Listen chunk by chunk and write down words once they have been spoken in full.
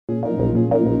Well,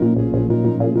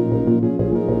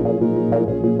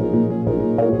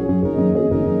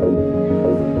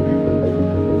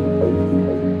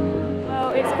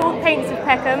 it's called Paints of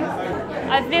Peckham.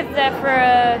 I've lived there for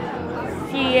a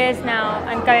few years now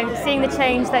and seeing the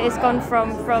change that it's gone from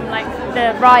like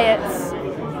the riots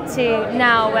to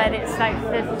now where it's like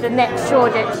the next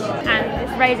Shoreditch, and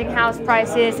it's raising house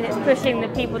prices and it's pushing the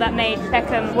people that made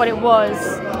Peckham what it was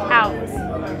out.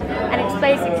 And it's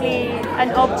basically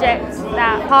an object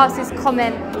that passes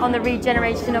comment on the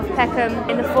regeneration of Peckham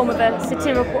in the form of a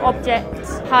satirical object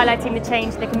highlighting the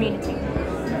change in the community.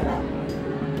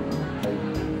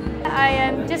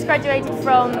 I just graduated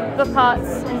from Book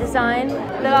Arts and Design.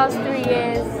 The last 3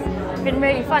 years have been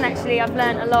really fun actually. I've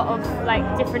learned a lot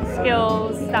of different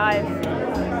skills that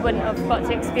I wouldn't have got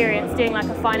to experience doing like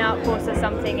a fine art course or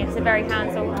something. It's a very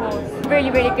hands-on course.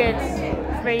 Really, really good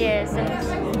 3 years and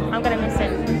I'm going to miss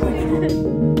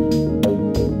it.